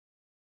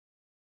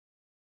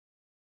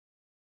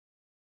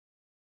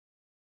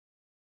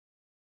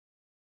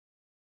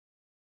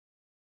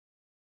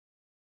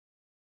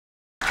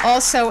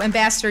Also,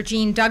 Ambassador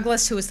Jean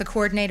Douglas, who is the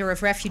coordinator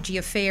of refugee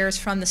affairs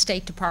from the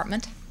State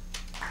Department.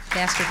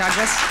 Ambassador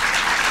Douglas.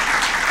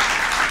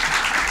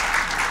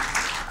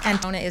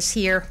 And Mona is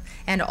here.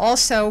 And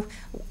also,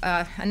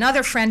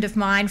 another friend of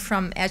mine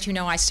from, as you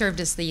know, I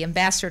served as the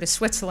ambassador to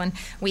Switzerland.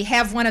 We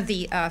have one of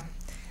the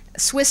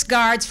Swiss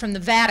guards from the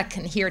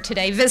Vatican here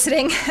today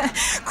visiting,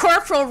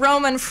 Corporal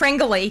Roman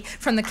Fringoli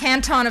from the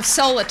canton of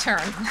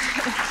Solothurn.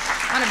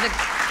 One of the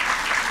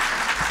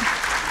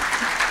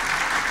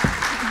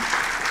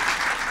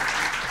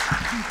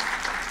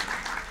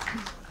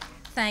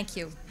Thank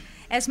you.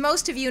 As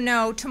most of you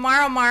know,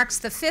 tomorrow marks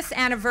the 5th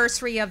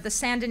anniversary of the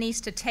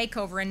Sandinista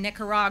takeover in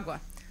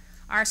Nicaragua.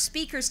 Our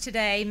speakers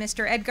today,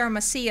 Mr. Edgar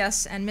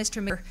Macias and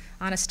Mr.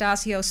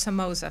 Anastasio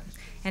Somoza,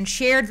 and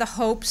shared the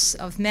hopes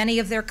of many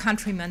of their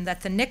countrymen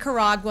that the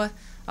Nicaragua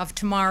of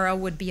tomorrow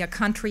would be a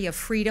country of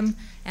freedom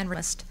and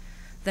rest.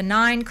 The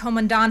 9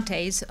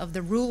 comandantes of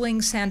the ruling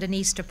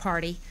Sandinista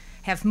party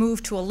have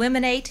moved to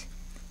eliminate,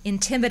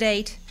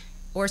 intimidate,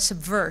 or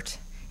subvert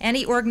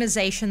any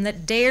organization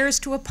that dares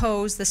to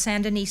oppose the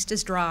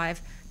Sandinistas'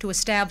 drive to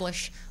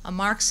establish a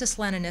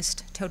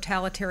Marxist-Leninist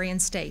totalitarian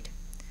state.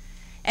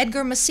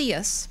 Edgar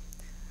Macias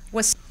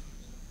was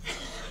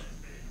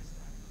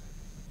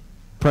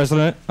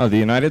President of the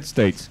United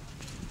States.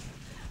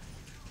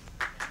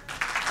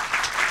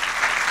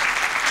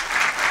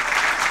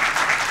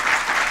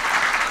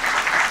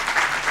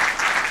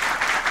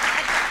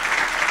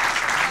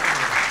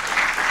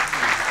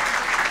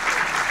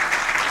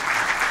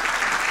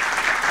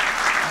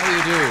 How do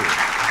you do?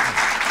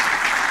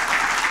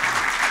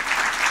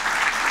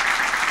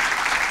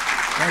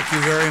 Thank you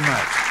very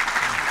much.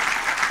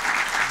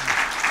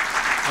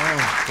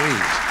 Oh,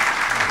 please.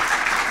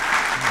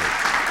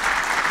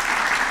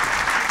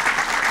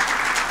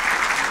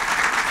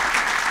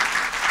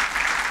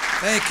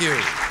 Thank you.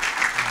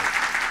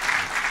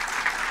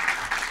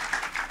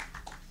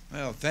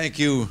 Well, thank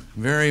you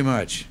very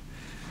much.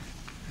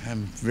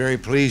 I'm very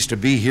pleased to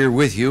be here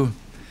with you,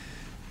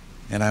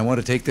 and I want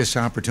to take this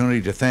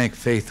opportunity to thank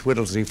Faith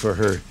Whittlesey for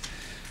her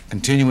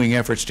continuing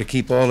efforts to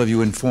keep all of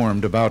you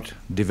informed about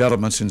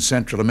developments in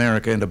Central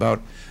America and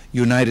about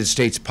United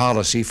States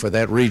policy for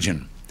that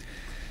region.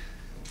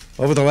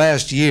 Over the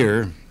last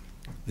year,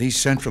 these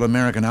Central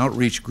American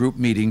outreach group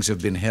meetings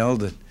have been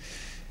held.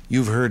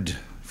 You've heard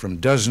from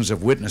dozens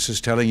of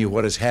witnesses telling you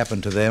what has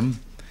happened to them,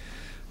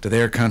 to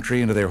their country,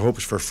 and to their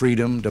hopes for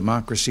freedom,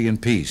 democracy,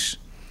 and peace.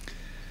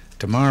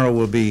 Tomorrow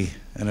will be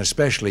an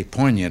especially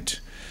poignant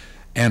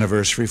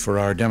anniversary for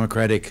our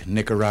democratic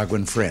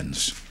Nicaraguan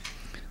friends.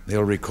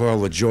 They'll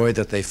recall the joy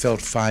that they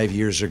felt 5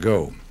 years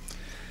ago.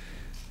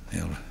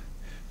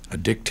 A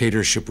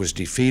dictatorship was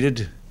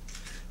defeated,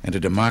 and a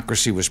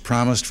democracy was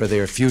promised for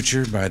their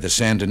future by the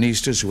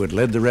Sandinistas who had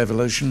led the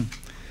revolution.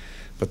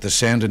 But the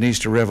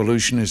Sandinista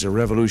revolution is a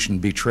revolution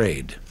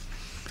betrayed,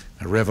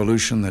 a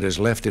revolution that has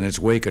left in its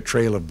wake a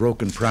trail of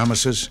broken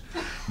promises,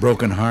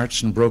 broken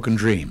hearts, and broken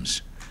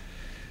dreams.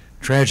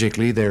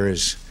 Tragically, there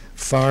is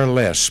far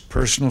less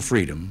personal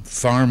freedom,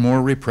 far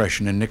more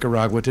repression in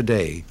Nicaragua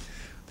today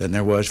than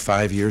there was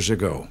 5 years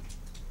ago.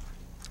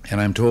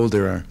 And I'm told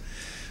there are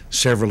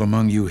several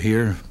among you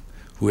here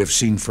who have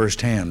seen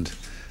firsthand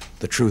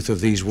the truth of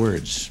these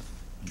words.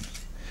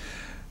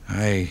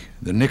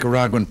 The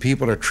Nicaraguan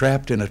people are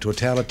trapped in a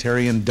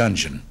totalitarian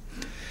dungeon,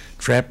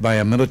 trapped by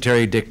a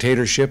military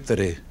dictatorship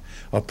that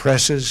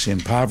oppresses,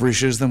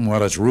 impoverishes them,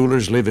 while its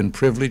rulers live in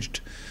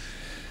privileged,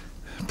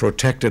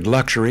 protected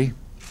luxury,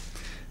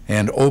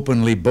 and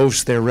openly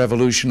boast their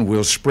revolution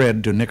will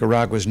spread to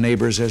Nicaragua's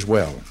neighbors as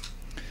well.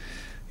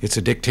 It's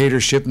a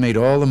dictatorship made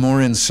all the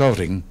more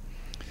insulting,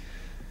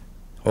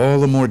 all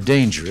the more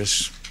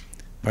dangerous,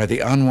 by the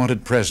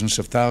unwanted presence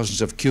of thousands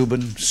of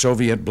Cuban,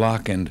 Soviet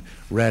bloc, and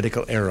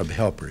radical Arab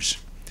helpers.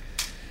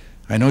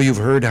 I know you've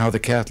heard how the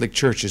Catholic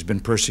Church has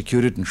been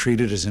persecuted and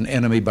treated as an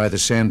enemy by the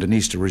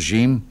Sandinista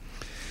regime.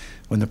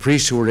 When the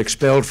priests who were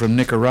expelled from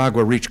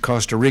Nicaragua reached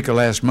Costa Rica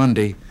last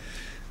Monday,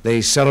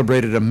 they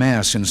celebrated a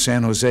Mass in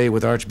San Jose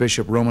with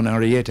Archbishop Roman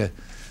Arrieta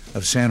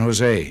of San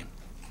Jose.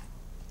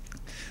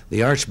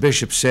 The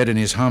Archbishop said in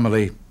his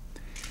homily,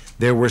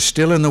 "There were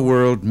still in the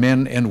world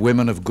men and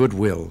women of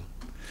goodwill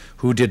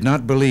who did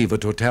not believe a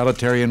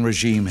totalitarian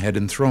regime had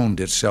enthroned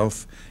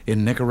itself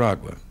in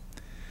Nicaragua."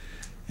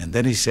 And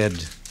then he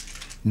said,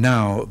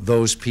 "Now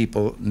those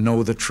people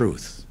know the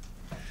truth."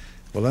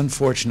 Well,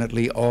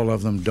 unfortunately, all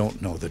of them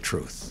don't know the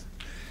truth.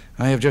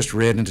 I have just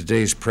read in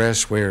today's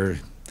press where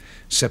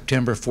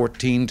September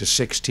 14 to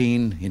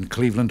 16 in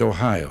Cleveland,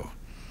 Ohio,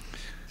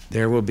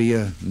 there will be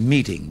a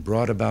meeting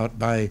brought about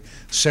by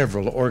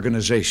several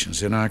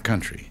organizations in our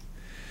country.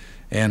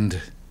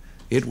 And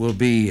it will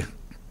be,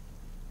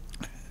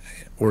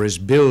 or is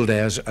billed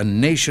as, a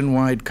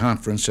nationwide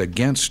conference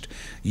against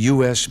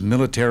U.S.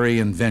 military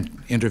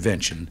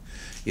intervention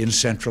in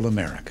Central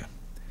America.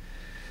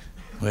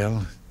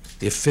 Well,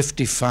 if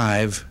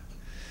 55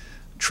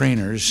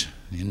 trainers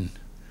in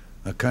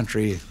a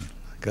country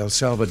like El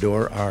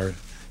Salvador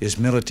is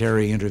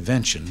military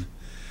intervention,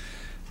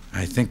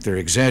 I think they're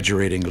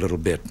exaggerating a little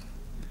bit.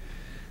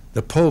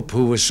 The Pope,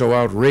 who was so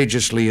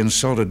outrageously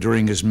insulted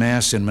during his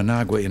Mass in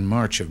Managua in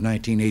March of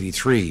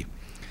 1983,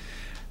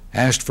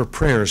 asked for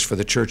prayers for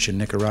the church in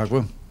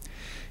Nicaragua.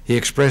 He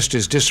expressed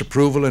his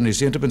disapproval and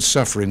his intimate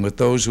suffering with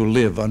those who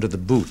live under the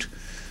boot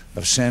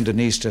of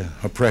Sandinista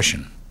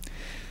oppression.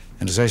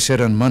 And as I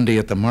said on Monday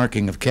at the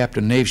marking of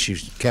Captive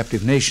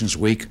Nations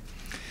Week,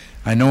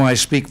 I know I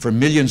speak for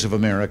millions of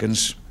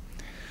Americans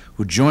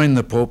who join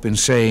the Pope in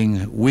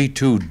saying, we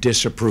too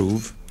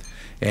disapprove,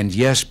 and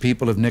yes,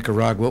 people of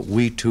Nicaragua,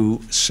 we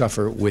too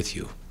suffer with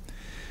you.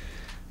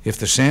 If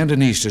the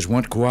Sandinistas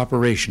want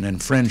cooperation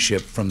and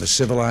friendship from the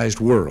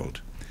civilized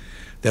world,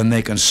 then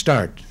they can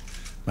start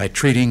by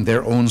treating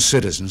their own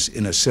citizens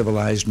in a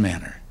civilized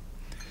manner.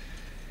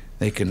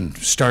 They can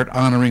start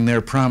honoring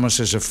their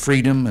promises of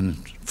freedom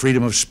and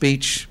freedom of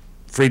speech,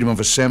 freedom of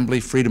assembly,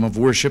 freedom of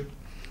worship,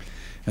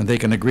 and they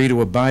can agree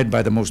to abide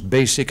by the most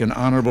basic and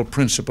honorable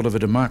principle of a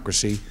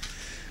democracy,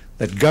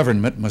 that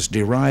government must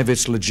derive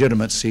its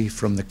legitimacy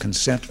from the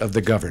consent of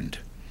the governed.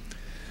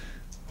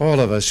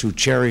 All of us who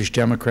cherish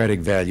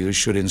democratic values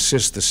should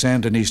insist the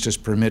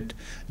Sandinistas permit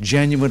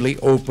genuinely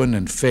open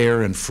and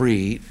fair and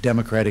free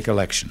democratic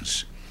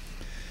elections.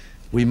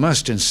 We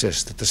must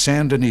insist that the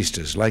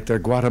Sandinistas, like their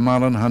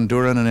Guatemalan,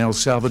 Honduran, and El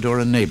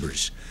Salvadoran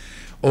neighbors,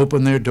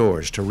 open their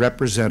doors to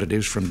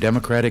representatives from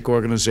democratic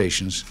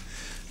organizations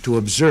to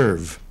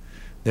observe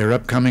their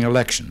upcoming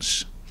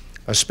elections,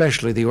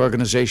 especially the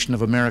Organization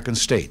of American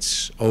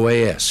States,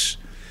 OAS,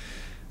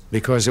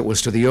 because it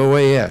was to the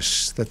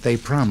OAS that they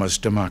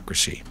promised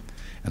democracy,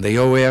 and the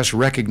OAS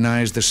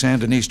recognized the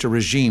Sandinista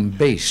regime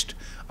based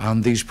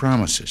on these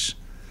promises.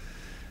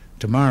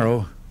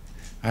 Tomorrow,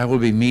 I will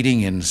be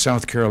meeting in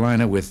South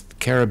Carolina with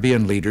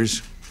Caribbean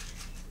leaders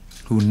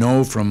who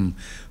know from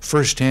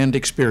firsthand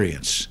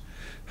experience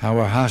how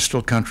a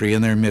hostile country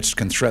in their midst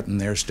can threaten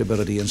their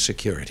stability and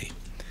security.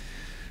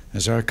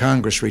 As our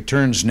Congress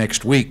returns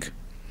next week,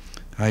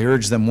 I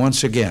urge them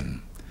once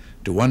again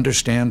to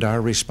understand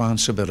our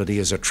responsibility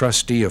as a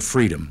trustee of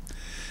freedom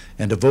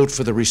and to vote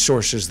for the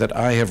resources that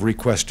I have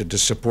requested to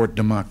support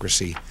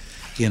democracy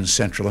in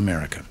Central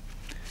America.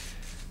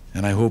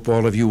 And I hope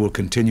all of you will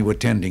continue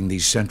attending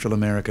these Central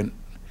American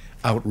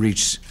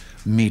outreach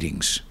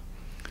meetings.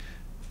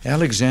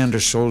 Alexander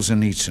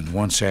Solzhenitsyn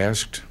once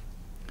asked,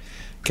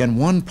 can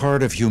one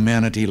part of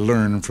humanity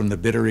learn from the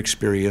bitter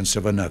experience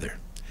of another?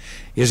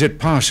 Is it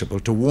possible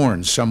to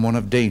warn someone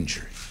of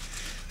danger?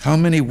 How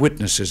many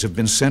witnesses have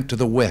been sent to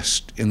the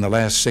West in the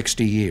last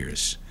 60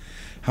 years?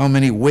 How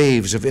many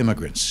waves of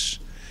immigrants?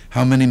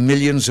 How many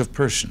millions of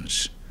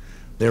persons?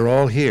 They're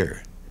all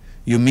here.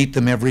 You meet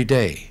them every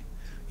day.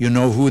 You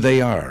know who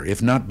they are,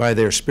 if not by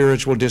their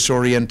spiritual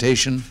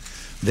disorientation,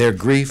 their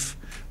grief,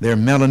 their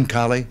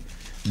melancholy,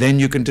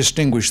 then you can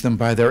distinguish them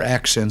by their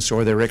accents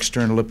or their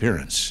external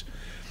appearance.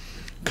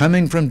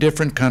 Coming from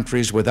different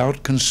countries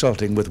without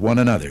consulting with one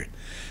another,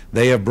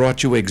 they have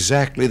brought you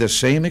exactly the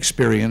same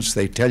experience.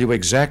 They tell you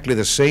exactly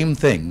the same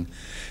thing.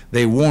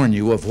 They warn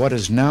you of what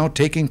is now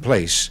taking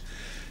place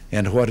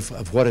and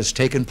of what has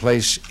taken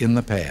place in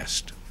the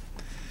past.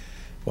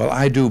 Well,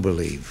 I do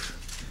believe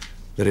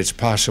that it's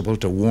possible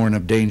to warn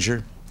of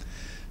danger,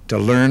 to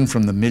learn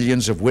from the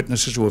millions of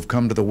witnesses who have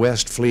come to the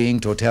West fleeing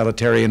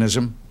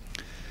totalitarianism,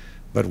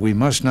 but we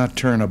must not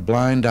turn a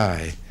blind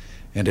eye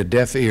and a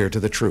deaf ear to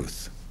the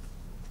truth.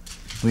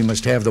 We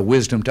must have the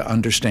wisdom to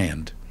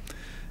understand,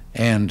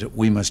 and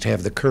we must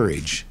have the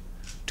courage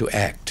to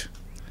act.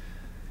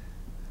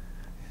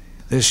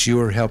 This you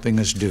are helping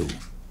us do,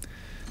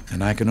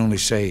 and I can only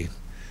say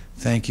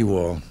thank you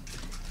all,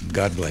 and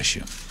God bless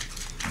you.